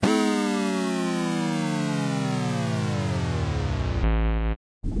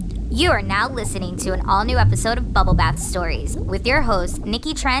You are now listening to an all-new episode of Bubble Bath Stories with your hosts,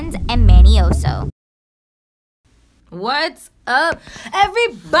 Nikki Trends and Manny Oso. What's up,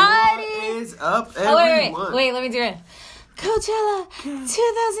 everybody? What is up, everyone? Wait, let me do it. Coachella 2019.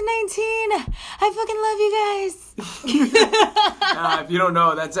 I fucking love you guys. If you don't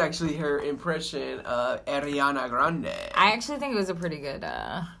know, that's actually her impression of Ariana Grande. I actually think it was a pretty good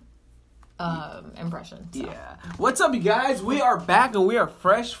impression. So. Yeah. What's up, you guys? We are back and we are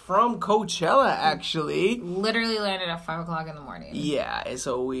fresh from Coachella, actually. Literally landed at 5 o'clock in the morning. Yeah, and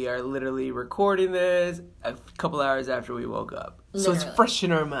so we are literally recording this a couple hours after we woke up. Literally. So it's fresh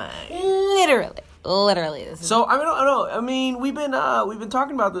in our mind. Literally. This is So I don't know. I mean, we've been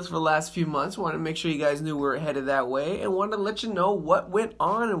talking about this for the last few months. Want to make sure you guys knew we're headed that way, and wanted to let you know what went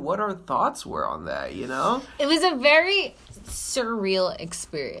on and what our thoughts were on that. You know, it was a very surreal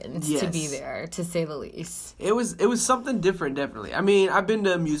experience to be Yes. there, to say the least. it was something different, definitely. I mean, I've been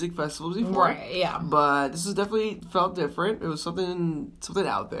to music festivals before, Right? Yeah. but this is definitely felt different. It was something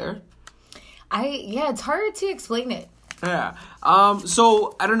out there. It's hard to explain it. Yeah.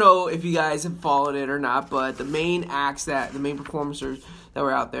 So I don't know if you guys have followed it or not, but the main performers that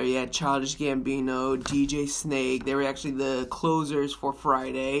were out there, you had Childish Gambino, DJ Snake. They were actually the closers for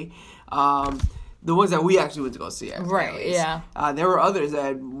Friday. The ones that we actually went to go see. Right, anyways. yeah. There were others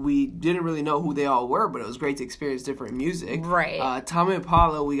that we didn't really know who they all were, but it was great to experience different music. Right. Tom and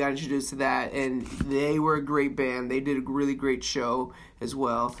Paula, we got introduced to that, and they were a great band. They did a really great show as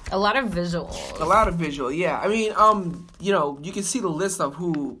well. A lot of visuals. A lot of visual, yeah. I mean, you can see the list of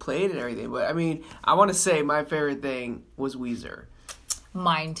who played and everything, but I mean, I want to say my favorite thing was Weezer.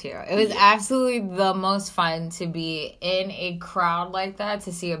 Mine too. It was absolutely the most fun to be in a crowd like that,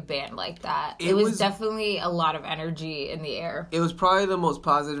 to see a band like that. It was definitely a lot of energy in the air. It was probably the most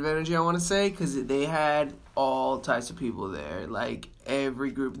positive energy, I want to say, because they had all types of people there, like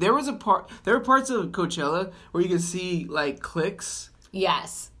every group. There were parts of Coachella where you could see like cliques.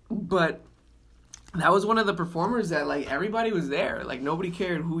 Yes. But that was one of the performers that like everybody was there. Like nobody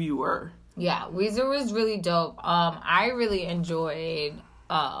cared who you were. Yeah, Weezer was really dope. I really enjoyed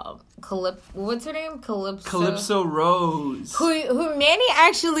what's her name? Calypso Rose. Who Manny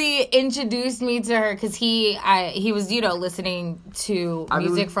actually introduced me to her, because he was listening to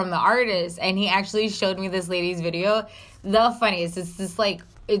music from the artist, and he actually showed me this lady's video. The funniest, it's this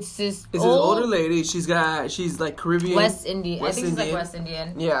older lady. She's like Caribbean, West Indian. I think she's like West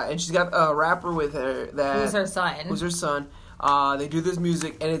Indian. Yeah, and she's got a rapper with her who's her son. They do this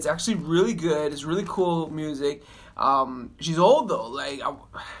music, and it's actually really good. It's really cool music. She's old, though. Like,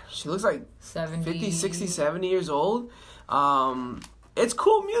 she looks like 50, 60, 70 years old. It's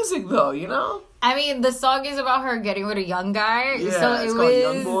cool music, though, you know? I mean, the song is about her getting with a young guy. Yeah, so it's called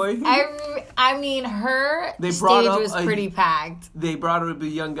Young Boy. I mean, her stage was pretty packed. They brought up a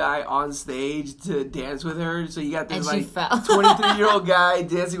young guy on stage to dance with her. So you got this, and she like, fell. 23-year-old guy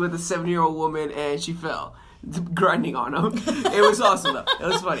dancing with a 7-year-old woman, and she fell. Grinding on him. It was awesome though. It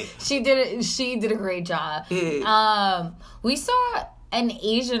was funny. She did a great job. Yeah. We saw an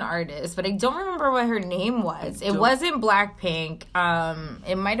Asian artist, but I don't remember what her name was. It wasn't Blackpink.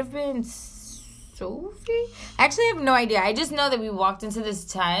 It might have been Sophie. Actually, I have no idea. I just know that we walked into this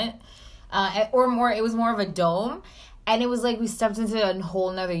tent, it was more of a dome. And it was like we stepped into a whole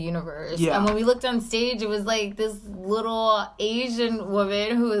nother universe. Yeah. And when we looked on stage, it was like this little Asian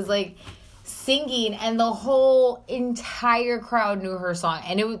woman who was like singing, and the whole entire crowd knew her song,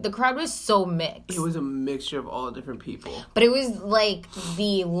 and the crowd was so mixed. It was a mixture of all different people, but it was like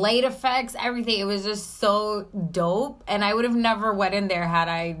the light effects, everything. It was just so dope, and I would have never went in there had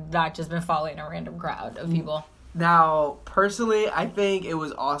I not just been following a random crowd of people. Now, personally, I think it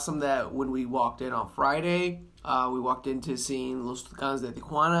was awesome that when we walked in on Friday, we walked into seeing Los Tucanes de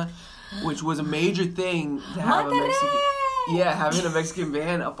Tijuana, which was a major thing to have having a Mexican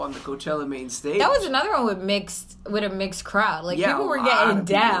band up on the Coachella main stage. That was another one with a mixed crowd. Like, people were getting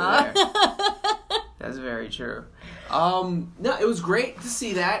down. That's very true. No, it was great to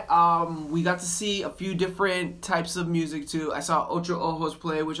see that. We got to see a few different types of music too. I saw Ocho Ojos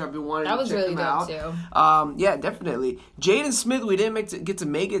play, which I've been wanting to check them out. That was really dope too. Yeah, definitely. Jaden Smith, we didn't get to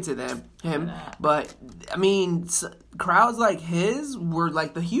make it to him, but I mean, crowds like his were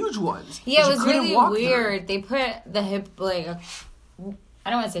like the huge ones. Yeah, it was really weird. They put the I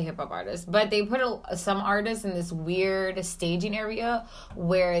don't want to say hip hop artists, but they put some artists in this weird staging area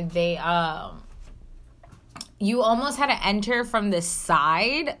where they you almost had to enter from the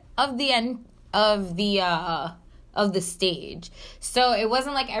side of the of the stage. So it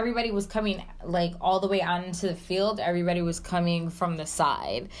wasn't like everybody was coming like all the way out into the field. Everybody was coming from the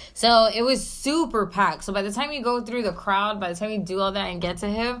side. So it was super packed. So by the time you go through the crowd, by the time you do all that and get to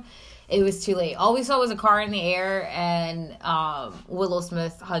him, it was too late. All we saw was a car in the air and Willow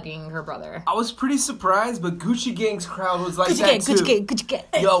Smith hugging her brother. I was pretty surprised, but Gucci Gang's crowd was like that too. Gucci Gang.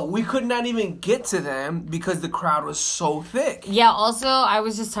 Yo, we could not even get to them because the crowd was so thick. Yeah, also, I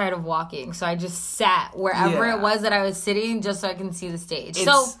was just tired of walking, so I just sat wherever it was that I was sitting just so I can see the stage.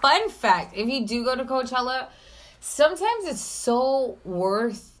 So, fun fact, if you do go to Coachella, sometimes it's so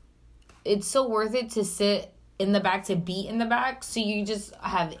worth it to sit in the back, to be in the back, so you just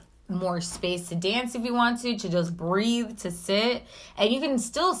have more space to dance if you want to just breathe, to sit, and you can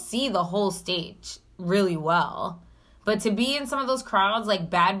still see the whole stage really well. But to be in some of those crowds, like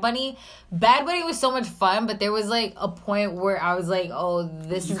Bad Bunny was so much fun, but there was like a point where I was like, oh,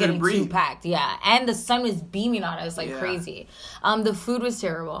 this is getting too packed. Yeah. And the sun was beaming on us like crazy. The food was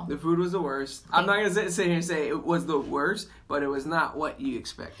terrible. The food was the worst. I'm not going to sit here and say it was the worst, but it was not what you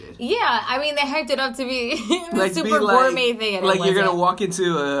expected. Yeah. I mean, they hyped it up to be the super gourmet thing. And like you're going to walk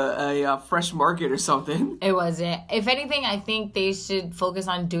into a fresh market or something. It wasn't. If anything, I think they should focus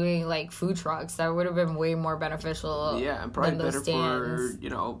on doing like food trucks. That would have been way more beneficial. Yeah, and probably better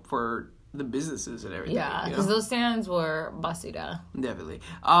for the businesses and everything. Yeah, because those stands were basura. Definitely.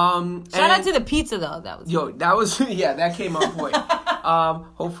 Shout out to the pizza though. That came on point.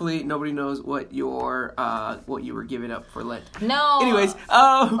 Hopefully nobody knows what you were giving up for Lent. No. Anyways,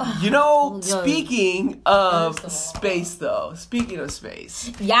 speaking of space,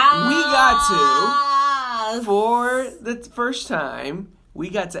 yeah, we got to, for the first time, we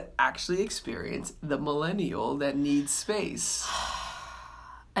got to actually experience the millennial that needs space.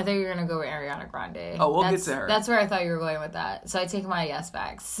 I thought you were going to go with Ariana Grande. Oh, we'll get to her. That's where I thought you were going with that. So I take my yes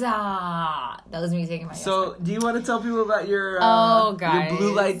back. That was me taking my yes back. So, do you want to tell people about your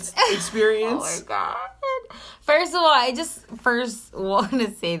blue lights experience? Oh, my God. First of all, I just want to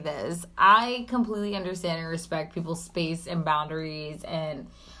say this. I completely understand and respect people's space and boundaries, and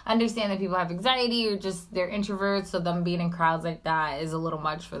understand that people have anxiety or just they're introverts, so them being in crowds like that is a little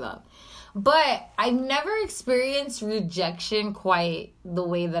much for them. But I've never experienced rejection quite the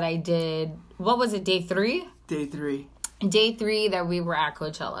way that I did. What was it, day 3? Day 3 that we were at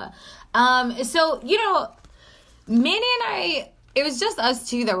Coachella. So, Manny and I, it was just us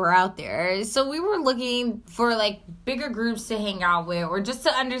two that were out there. So we were looking for like bigger groups to hang out with, or just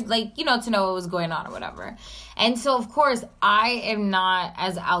to to know what was going on or whatever. And so of course I am not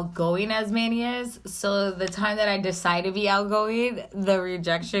as outgoing as Manny is. So the time that I decided to be outgoing, the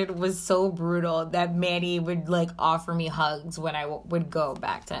rejection was so brutal that Manny would like offer me hugs when I would go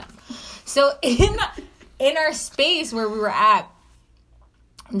back to him. So in our space where we were at,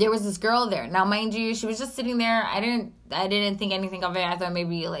 there was this girl there. Now, mind you, she was just sitting there. I didn't think anything of it. I thought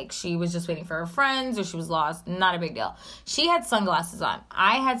maybe like she was just waiting for her friends or she was lost. Not a big deal. She had sunglasses on.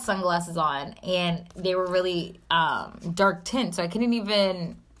 I had sunglasses on, and they were really dark tint, so I couldn't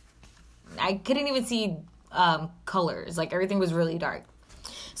even see colors. Like everything was really dark.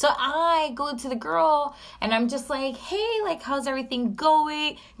 So I go to the girl and I'm just like, hey, like how's everything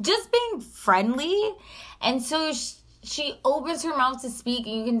going? Just being friendly. And so she opens her mouth to speak,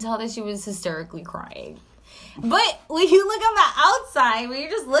 and you can tell that she was hysterically crying. But when you look on the outside, when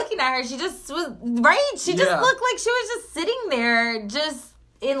you're just looking at her, she just was, right? She just looked like she was just sitting there, just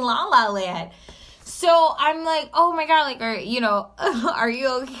in La La Land. So I'm like, oh my God, like, are you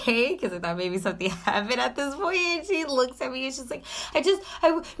okay? Because I thought maybe something happened at this point. And she looks at me and she's like,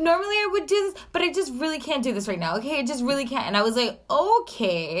 normally I would do this, but I just really can't do this right now. Okay, I just really can't. And I was like,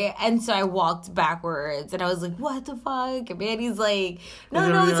 okay. And so I walked backwards and I was like, what the fuck? And Manny's like,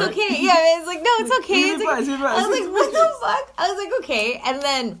 no, it's okay. Yeah, it's like, no, it's okay. It's like, I was like, what the fuck? I was like, okay. And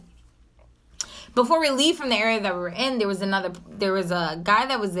then before we leave from the area that we were in, there was a guy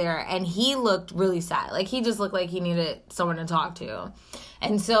that was there, and he looked really sad. Like, he just looked like he needed someone to talk to.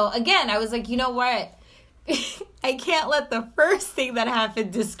 And so, again, I was like, you know what? I can't let the first thing that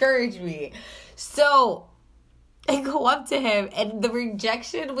happened discourage me. So I go up to him, and the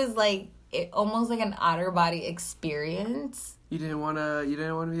rejection was like, almost like an out-of-body experience. You didn't want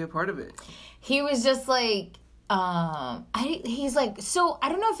to be a part of it. He was just like, he's like, so I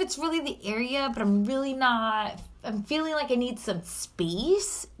don't know if it's really the area, but I'm really not, I'm feeling like I need some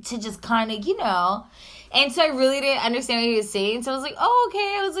space to just kind of, and so I really didn't understand what he was saying. So I was like, oh,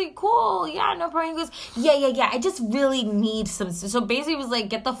 okay. I was like, cool. Yeah, no problem. He goes, yeah. I just really need some, so basically it was like,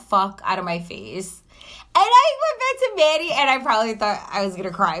 get the fuck out of my face. And I went back to Manny, and I probably thought I was going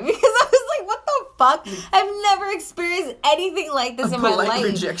to cry because I was like, what the fuck? I've never experienced anything like this in my life.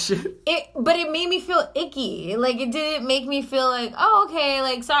 Rejection. But it made me feel icky. Like, it didn't make me feel like, oh, okay,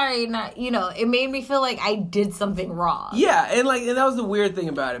 like, sorry, not, it made me feel like I did something wrong. Yeah, and that was the weird thing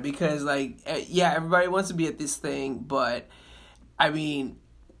about it, because, everybody wants to be at this thing, but, I mean,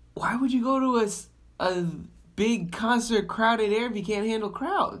 why would you go to a big concert crowded area if you can't handle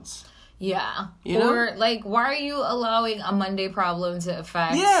crowds? Yeah. Or, why are you allowing a Monday problem to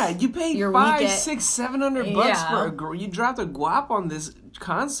affect you paid your $500, weekend? $600, $700 for you dropped a guap on this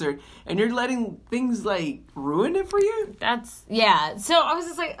concert, and you're letting things, ruin it for you? So I was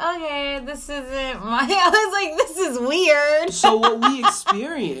just like, okay, this isn't I was like, this is weird. So what we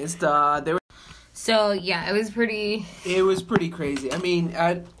experienced, So, yeah, it was pretty crazy. I mean,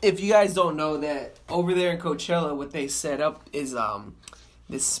 if you guys don't know that, over there in Coachella, what they set up is,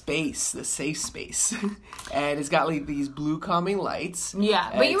 this space, the safe space, and it's got these blue calming lights. Yeah,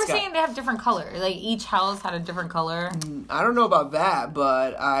 but you were saying they have different colors. Like, each house had a different color. I don't know about that,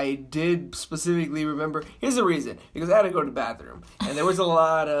 but I did specifically remember. Here's the reason: because I had to go to the bathroom, and there was a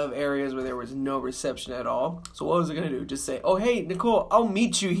lot of areas where there was no reception at all. So what was I gonna do? Just say, "Oh, hey, Nicole, I'll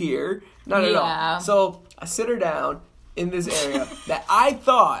meet you here." Not at all. So I sit her down in this area that I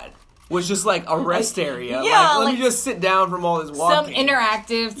thought was just a rest area. Yeah, let me just sit down from all this walking. Some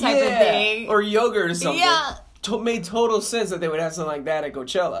interactive type of thing. Or yogurt or something. Yeah. Made total sense that they would have something like that at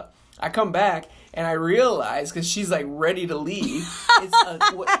Coachella. I come back and I realize, because she's ready to leave,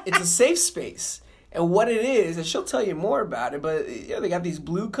 it's a safe space. And what it is, and she'll tell you more about it, but they got these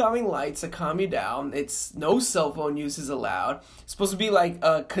blue calming lights that calm you down. It's no cell phone use is allowed. It's supposed to be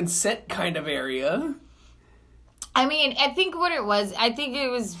a consent kind of area. I mean, I think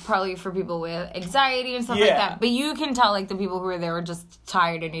it was probably for people with anxiety and stuff like that. But you can tell, the people who were there were just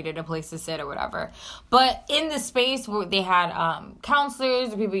tired and needed a place to sit or whatever. But in the space where they had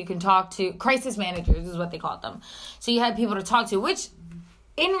counselors, or people you can talk to, crisis managers is what they called them. So you had people to talk to, which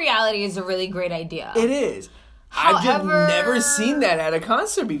in reality is a really great idea. It is. However, I've never seen that at a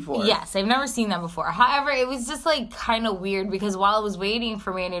concert before. Yes, I've never seen that before. However, it was just kind of weird, because while I was waiting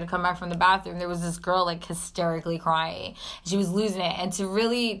for Manny to come back from the bathroom, there was this girl hysterically crying. She was losing it, and to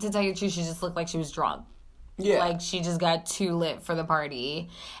tell you the truth, she just looked like she was drunk. Yeah. She just got too lit for the party.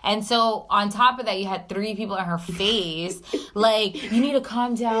 And so, on top of that, you had 3 people in her face. You need to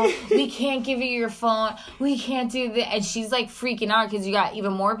calm down. We can't give you your phone. We can't do that. And she's, freaking out because you got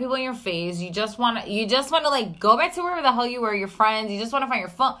even more people in your face. You just want to, go back to wherever the hell you were, your friends. You just want to find your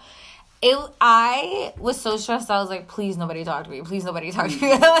phone. I was so stressed. I was like, please, nobody talk to me. Please, nobody talk to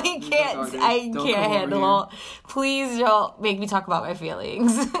me. I can't handle. Please don't make me talk about my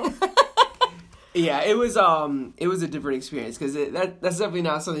feelings. Yeah, it was a different experience, because that's definitely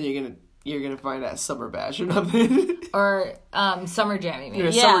not something you're gonna find at Summer Bash or nothing. Or Summer Jam, you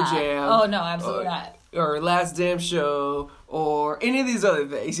mean? Summer Jam. Oh no, absolutely not. Or Last Damn Show, or any of these other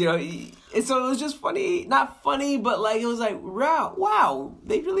things, And so it was just funny, not funny, but it was wow,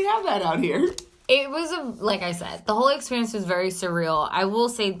 they really have that out here. It was, like I said, the whole experience was very surreal. I will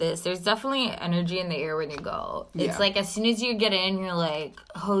say this. There's definitely energy in the air when you go. It's as soon as you get in, you're like,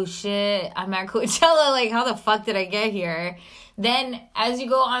 oh, shit, I'm at Coachella. How the fuck did I get here? Then, as you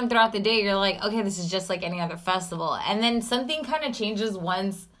go on throughout the day, you're like, okay, this is just like any other festival. And then something kind of changes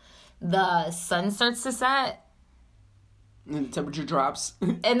once the sun starts to set. And the temperature drops.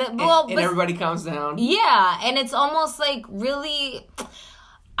 And everybody calms down. Yeah, and it's almost really...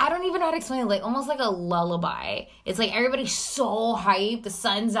 I don't even know how to explain it. Almost like a lullaby. It's everybody's so hyped. The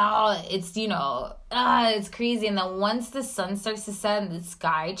sun's out. It's, it's crazy. And then once the sun starts to set and the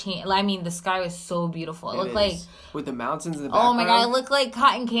sky the sky was so beautiful. It looked with the mountains in the background. Oh my God, it looked like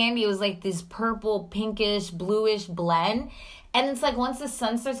cotton candy. It was this purple, pinkish, bluish blend. And it's once the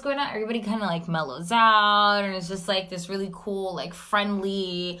sun starts going out, everybody kind of mellows out. And it's just this really cool,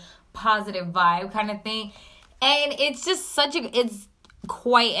 friendly, positive vibe kind of thing. And it's just it's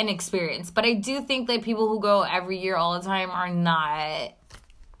quite an experience. But I do think that people who go every year all the time are not...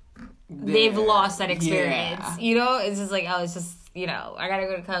 They've lost that experience. Yeah. It's just it's just, I gotta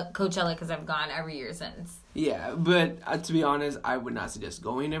go to Coachella because I've gone every year since. Yeah, but to be honest, I would not suggest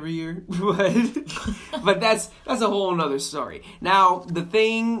going every year. But that's a whole nother story. Now, the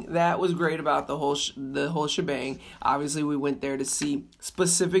thing that was great about the whole shebang, obviously we went there to see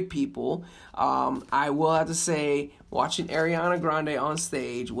specific people. I will have to say, watching Ariana Grande on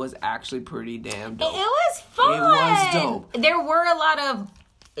stage was actually pretty damn dope. It was fun. It was dope. There were a lot of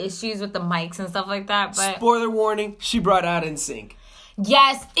issues with the mics and stuff like that, but... Spoiler warning, she brought out NSYNC.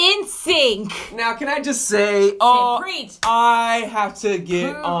 Yes, NSYNC. Now, can I just say, preach. I have to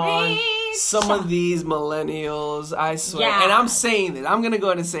get on some of these millennials, I swear. Yeah. And I'm saying this. I'm going to go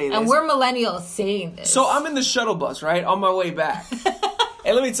ahead and say this. And we're millennials saying this. So I'm in the shuttle bus, right? On my way back.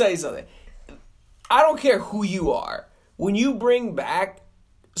 And let me tell you something. I don't care who you are. When you bring back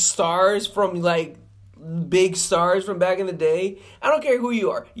stars from, like, big stars from back in the day, I don't care who you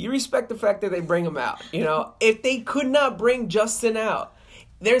are. You respect the fact that they bring them out, you know? If they could not bring Justin out,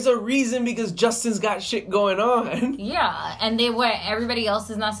 there's a reason, because Justin's got shit going on. Yeah, and everybody else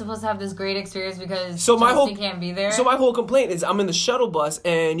is not supposed to have this great experience because Justin can't be there. So my whole complaint is I'm in the shuttle bus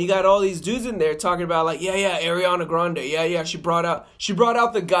and you got all these dudes in there talking about like, yeah, Ariana Grande. Yeah, she brought out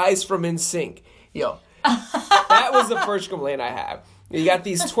the guys from NSYNC. Yo, that was the first complaint I have. You got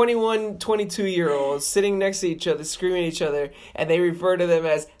these 21, 22-year-olds sitting next to each other, screaming at each other, and they refer to them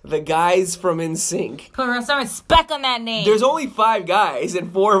as the guys from NSYNC. Put some respect on that name. There's only 5 guys,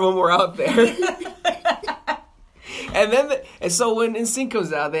 and 4 of them were out there. And so when NSYNC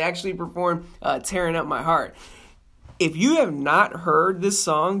comes out, they actually perform Tearing Up My Heart. If you have not heard this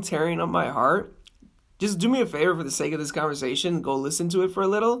song, Tearing Up My Heart, just do me a favor for the sake of this conversation, go listen to it for a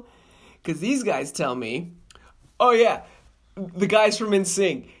little. Because these guys tell me, oh yeah, the guys from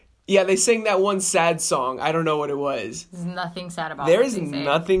NSYNC, yeah, they sang that one sad song. I don't know what it was. There's nothing sad about it. There is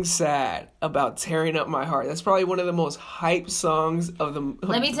nothing sad about Tearing Up My Heart. That's probably one of the most hype songs of the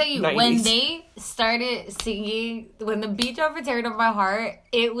Let me tell you, 90s. When they started singing, when the beat drop for Tearing Up My Heart,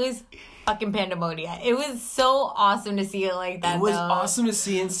 it was fucking pandemonium. It was so awesome to see it like that. It was awesome to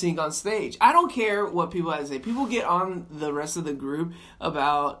see NSYNC on stage. I don't care what people have to say. People get on the rest of the group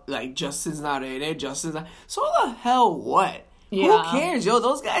about, like, Justin's not in it, Justin's not. So the hell what? Yeah. Who cares, yo?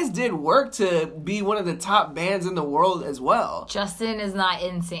 Those guys did work to be one of the top bands in the world as well. Justin is not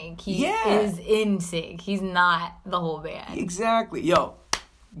NSYNC. He is NSYNC. He's not the whole band. Exactly. Yo,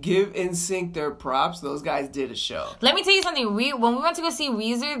 give NSYNC their props. Those guys did a show. Let me tell you something. When we went to go see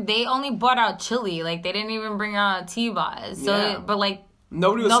Weezer, they only brought out chili. Like, they didn't even bring out T-Boz. So, yeah. But, like,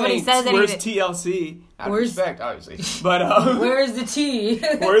 Nobody says where's TLC? Out of respect, obviously. But where's the tea?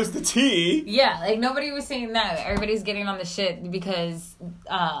 Where's the tea? Yeah, like nobody was saying that. Everybody's getting on the shit because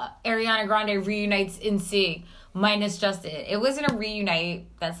Ariana Grande reunites NSYNC minus Justin. It wasn't a reunite.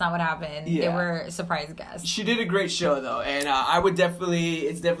 That's not what happened. Yeah. They were surprise guests. She did a great show though, and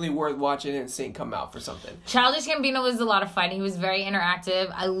it's definitely worth watching NSYNC come out for something. Childish Gambino was a lot of fun. He was very interactive.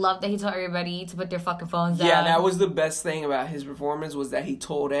 I love that he told everybody to put their fucking phones down. Yeah, that was the best thing about his performance, was that he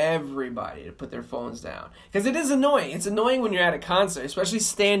told everybody to put their phones down. Because it is annoying. It's annoying when you're at a concert, especially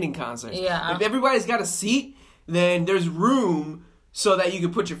standing concerts. Yeah. If everybody's got a seat, then there's room so that you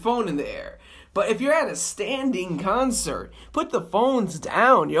can put your phone in the air. But if you're at a standing concert, put the phones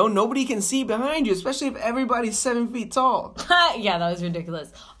down, yo. Nobody can see behind you, especially if everybody's 7 feet tall. Yeah, that was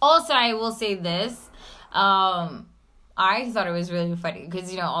ridiculous. Also, I will say this. I thought it was really funny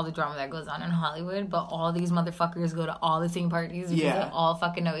because, you know, all the drama that goes on in Hollywood, but all these motherfuckers go to all the same parties because they all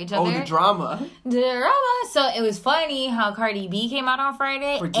fucking know each other. Oh, the drama. So it was funny how Cardi B came out on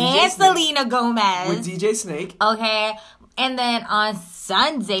Friday and Selena Gomez. With DJ Snake. Okay. And then on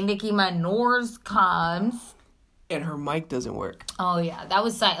Sunday, Nicki Minaj comes. And her mic doesn't work. Oh, yeah. That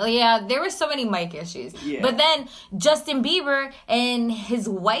was... Yeah, there were so many mic issues. Yeah. But then Justin Bieber and his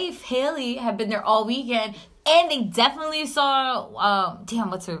wife, Hailey, have been there all weekend. And they definitely saw...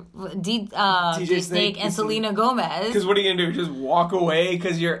 what's her... DJ Snake and Selena Gomez. Because what are you going to do? Just walk away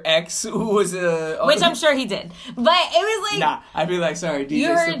because your ex who was a... Which I'm sure he did. But it was like... Nah, I'd be like, sorry, DJ. You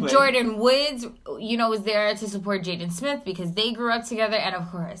heard Jordan Woods, was there to support Jaden Smith because they grew up together. And of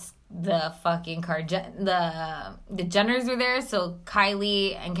course... The fucking the Jenners were there, so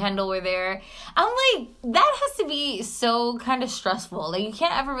Kylie and Kendall were there. I'm like, that has to be so kind of stressful. Like, you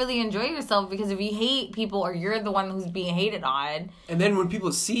can't ever really enjoy yourself because if you hate people or you're the one who's being hated on. And then when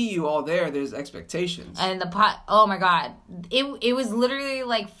people see you all there, there's expectations. And oh my God. It was literally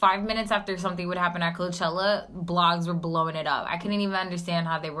like 5 minutes after something would happen at Coachella, blogs were blowing it up. I couldn't even understand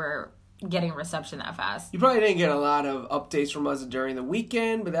how they were getting reception that fast. You probably didn't get a lot of updates from us during the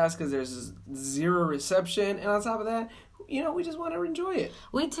weekend, but that's because there's zero reception. And on top of that, we just want to enjoy it.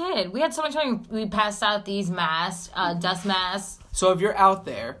 We did. We had so much fun. We passed out these masks, dust masks. So if you're out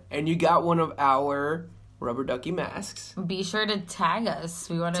there and you got one of our rubber ducky masks, be sure to tag us.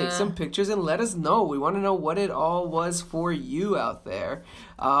 We want to take some pictures and let us know. We want to know what it all was for you out there.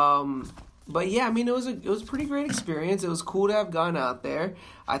 But yeah, I mean, it was a pretty great experience. It was cool to have gone out there.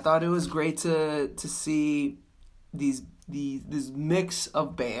 I thought it was great to see these this mix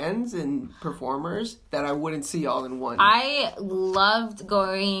of bands and performers that I wouldn't see all in one. I loved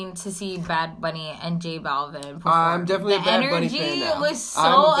going to see Bad Bunny and J Balvin perform. I'm definitely a Bad Bunny fan now. The energy was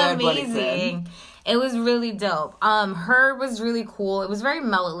so amazing. It was really dope. Her was really cool. It was very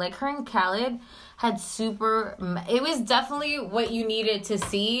mellow. Like, her and Khaled had it was definitely what you needed to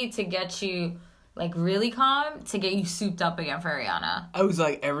see to get you, like, really calm, to get you souped up again for Ariana. I was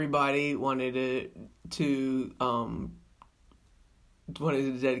like, everybody wanted to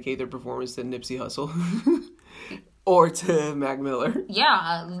dedicate their performance to Nipsey Hussle. Or to Mac Miller.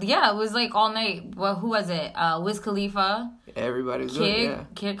 Yeah, it was like all night. Well, who was it? Wiz Khalifa. Everybody was doing it, yeah.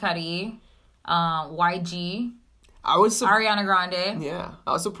 Kid Cudi. YG. Ariana Grande. Yeah.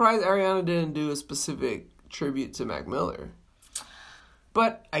 I was surprised Ariana didn't do a specific tribute to Mac Miller.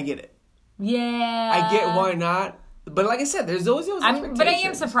 But I get it. Yeah. I get why not. But like I said, there's always those expectations. But I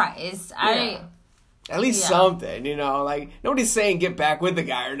am surprised. Yeah. At least something, you know? Like, nobody's saying get back with the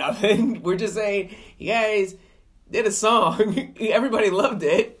guy or nothing. We're just saying, you guys did a song. Everybody loved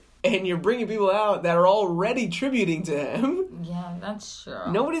it. And you're bringing people out that are already tributing to him. Yeah, that's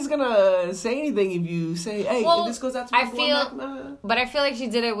true. Nobody's gonna say anything if you say, "Hey, this goes out to my But I feel like she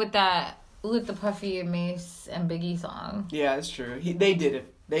did it with the Puffy and Mace and Biggie song. Yeah, that's true. They did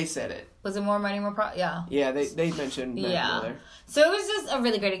it. They said it. Was it More Money, More Pro? Yeah. Yeah, they mentioned Mac Miller. So it was just a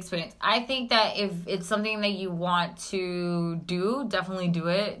really great experience. I think that if it's something that you want to do, definitely do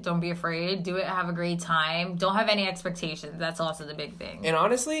it. Don't be afraid. Do it. Have a great time. Don't have any expectations. That's also the big thing. And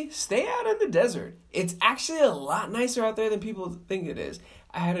honestly, stay out in the desert. It's actually a lot nicer out there than people think it is.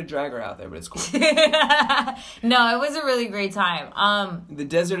 I had a dragger out there, but it's cool. No, it was a really great time. The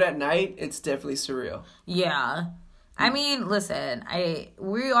desert at night, it's definitely surreal. Yeah. I mean, listen,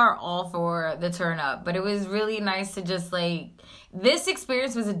 we are all for the turn up, but it was really nice to just, like, this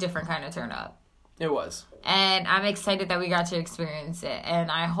experience was a different kind of turn up. It was. And I'm excited that we got to experience it. And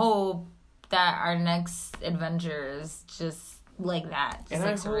I hope that our next adventures just like that. Just, and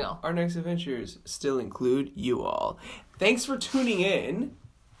like, I surreal. hope our next adventures still include you all. Thanks for tuning in.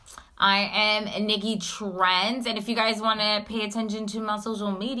 I am Nikki Trends. And if you guys want to pay attention to my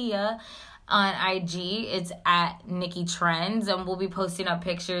social media on IG, it's at Nikki Trends, and we'll be posting up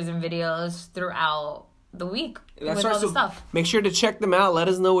pictures and videos throughout the week. That's right. So stuff. Make sure to check them out. Let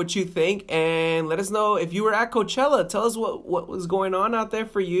us know what you think, and let us know if you were at Coachella. Tell us what was going on out there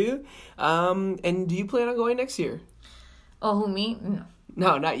for you. And do you plan on going next year? Oh, who, me? No.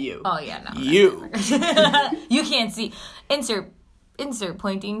 No, not you. Oh yeah, no. You. You can't see. Insert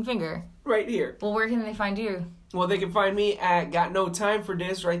pointing finger. Right here. Well, where can they find you? Well, they can find me at Got No Time For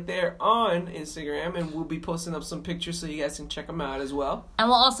This right there on Instagram, and we'll be posting up some pictures so you guys can check them out as well. And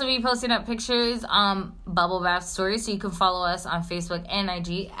we'll also be posting up pictures on Bubble Bath Stories, so you can follow us on Facebook and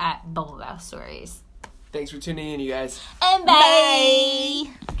IG at Bubble Bath Stories. Thanks for tuning in, you guys. And bye.